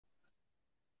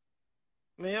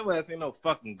Man, your ass ain't no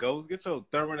fucking ghost. Get your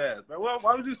thermal ass, man.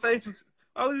 Why would you say some?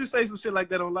 Why would you say some shit like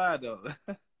that on live though?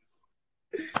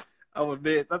 I was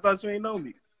dead. I thought you ain't know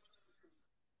me.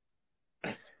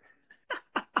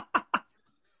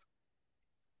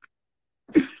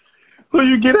 Who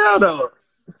you get out of?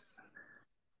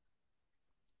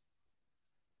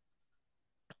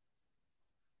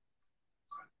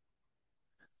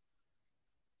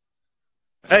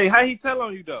 Hey, how he tell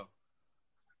on you though?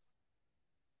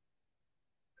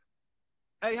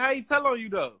 Hey, how he tell on you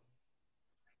though?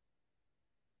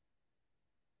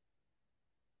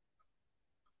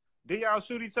 Did y'all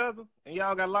shoot each other and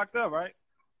y'all got locked up, right?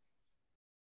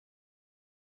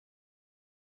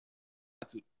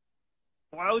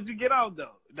 Why would you get out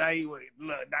though? Now he wait,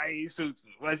 look, now he shoot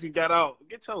you. Once you got out,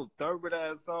 get your third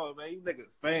ass on, man. You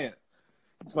niggas fan.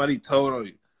 That's what he told on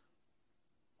you.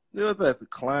 You're that's a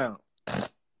clown.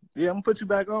 Yeah, I'm gonna put you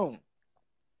back on.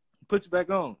 Put you back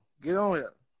on. Get on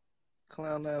here,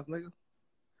 clown ass nigga.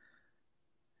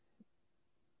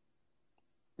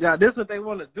 Yeah, this what they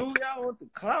want to do. Y'all want the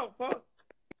clout, fuck.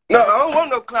 No, I don't want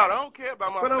no clout. I don't care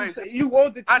about my But I'm face. saying you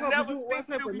want the clout. I never What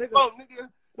seen type you of before, nigga? nigga.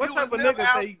 What You type was of never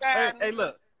nigga say? outside. Hey,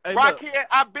 look. Hey, look. Rockhead,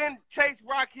 I've been Chase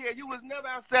Rockhead. You was never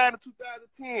outside of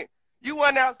 2010. You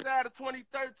wasn't outside of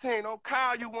 2013. On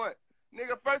Kyle, you went.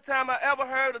 Nigga, first time I ever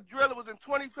heard of Drilla was in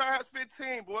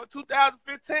 2015, boy.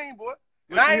 2015, boy.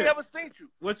 And I ain't never seen you.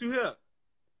 What you hear?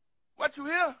 What you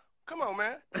hear? Come on,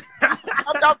 man.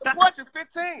 I got the porch in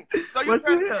 15. So you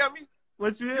trying to tell me?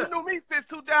 What you hear? You knew me since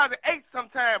 2008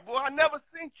 sometime, boy. I never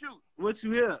seen you. What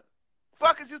you hear?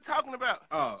 Fuck is you talking about?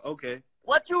 Oh, okay.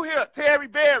 What you hear? Terry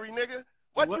Berry, nigga.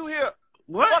 What you hear?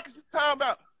 What? Fuck is you talking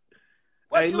about?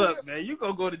 What Hey, you look, hear? man, you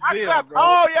gonna go to I jail, clapped bro.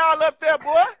 all y'all up there,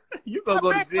 boy. You gonna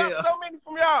go to jail. So many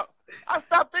from y'all. I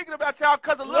stopped thinking about y'all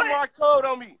because of Lil Mark told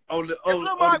on me. Oh, the If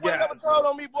Lil Mark would never told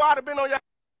on me, boy, I'd have been on y'all.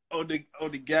 Oh,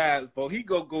 the guys, bro. He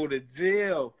gonna go to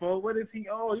jail, bro. What is he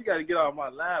on? You gotta get off my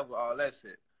live with all that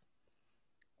shit.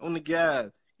 On the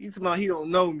guys. He's about he don't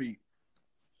know me.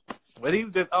 But he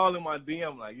was just all in my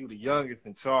DM like, you the youngest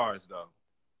in charge, though.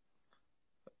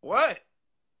 What?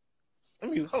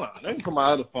 Hold on. Let me put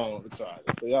my other phone to charge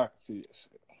so y'all can see this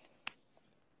shit.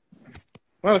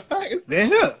 Matter of fact, it's in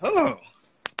here. Hold on.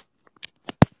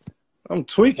 I'm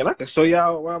tweaking. I can show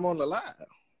y'all while I'm on the live.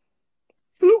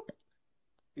 Bloop.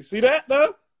 You see that,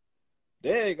 though?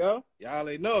 There you go. Y'all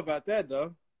ain't know about that,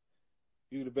 though.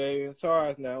 You the baby in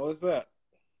charge now. What's up?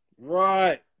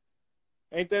 Right.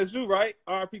 Ain't that you, right?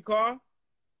 RP Carl?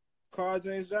 Carl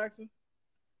James Jackson?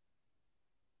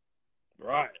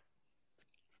 Right.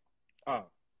 Oh.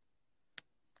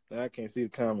 Now I can't see the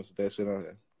comments with that shit on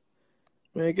here.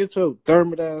 Man, get your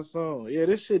thermid ass on. Yeah,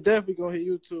 this shit definitely gonna hit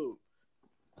YouTube.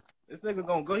 This nigga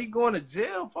gonna go. He going to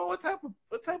jail for what type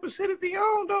of shit is he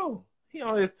on though? He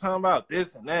on this talking about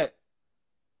this and that.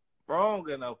 Wrong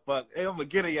and no fuck. Hey, I'm gonna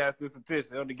get a ass this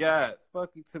attention on the guys.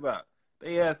 Fuck you about.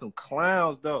 They had some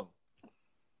clowns though.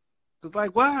 Cause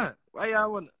like why? Why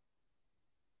y'all wanna?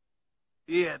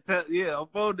 Yeah, I'm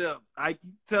for them. Ike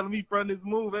telling me from this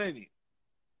move, ain't he?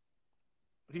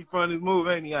 He from this move,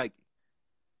 ain't he, Ike?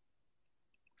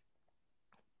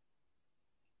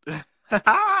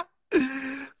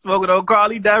 Smoking on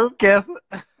Carly Diamond Castle.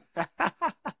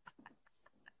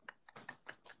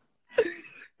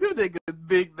 You think it's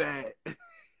big bad.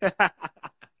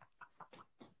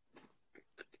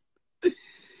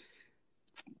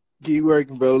 Keep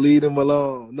working, bro. Leave him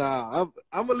alone. Nah,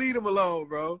 I'm gonna leave him alone,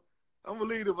 bro. I'm gonna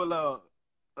leave him alone.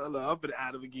 Hold on, I'm gonna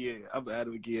add him again.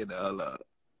 Hold on.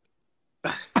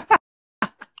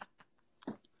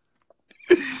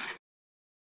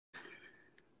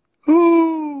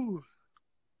 Ooh.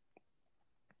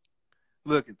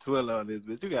 Look at Twilla on this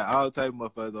bitch. You got all type of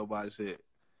motherfuckers on my shit.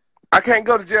 I can't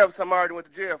go to jail for something I already went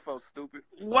to jail for, stupid.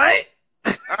 What?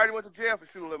 I already went to jail for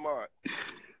shooting Lamar.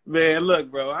 Man,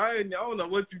 look, bro. I don't know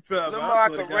what you talking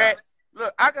about. Lamar, rat.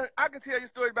 Look, I can tell you a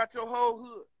story about your whole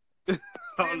hood.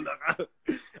 Oh, look,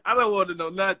 I don't want to know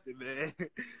nothing, man.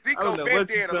 Zico been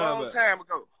dead a long time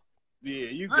ago. Yeah,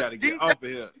 you gotta get off of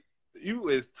here. You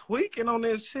is tweaking on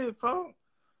this shit, folks.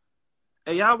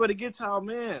 Hey, y'all better get y'all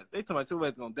man. They talking about your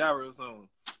ass gonna die real soon.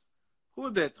 Who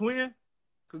is that, twin?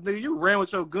 Cause nigga, you ran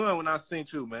with your gun when I seen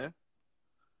you, man.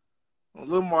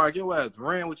 Lil Mark, your ass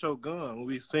ran with your gun when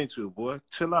we sent you, boy.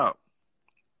 Chill out.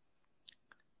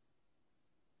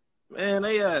 Man,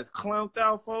 they ass clowned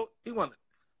out, folks. He wanna.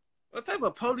 What type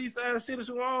of police ass shit is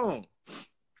you on?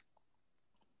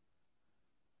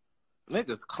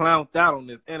 Niggas clowned out on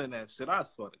this internet shit. I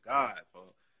swear to God,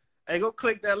 folks. Hey, go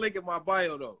click that link in my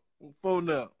bio though. Phone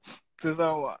up. Since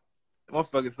I'm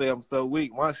motherfuckers say I'm so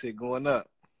weak, my shit going up.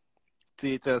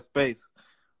 THS space.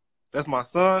 That's my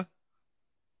son.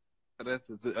 Or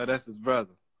that's his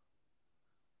brother.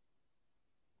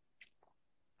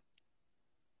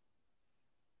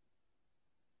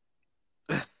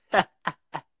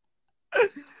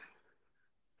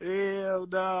 Hell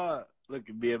nah. Look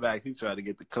at me back. He trying to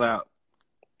get the clout.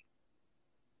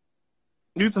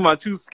 You talking about you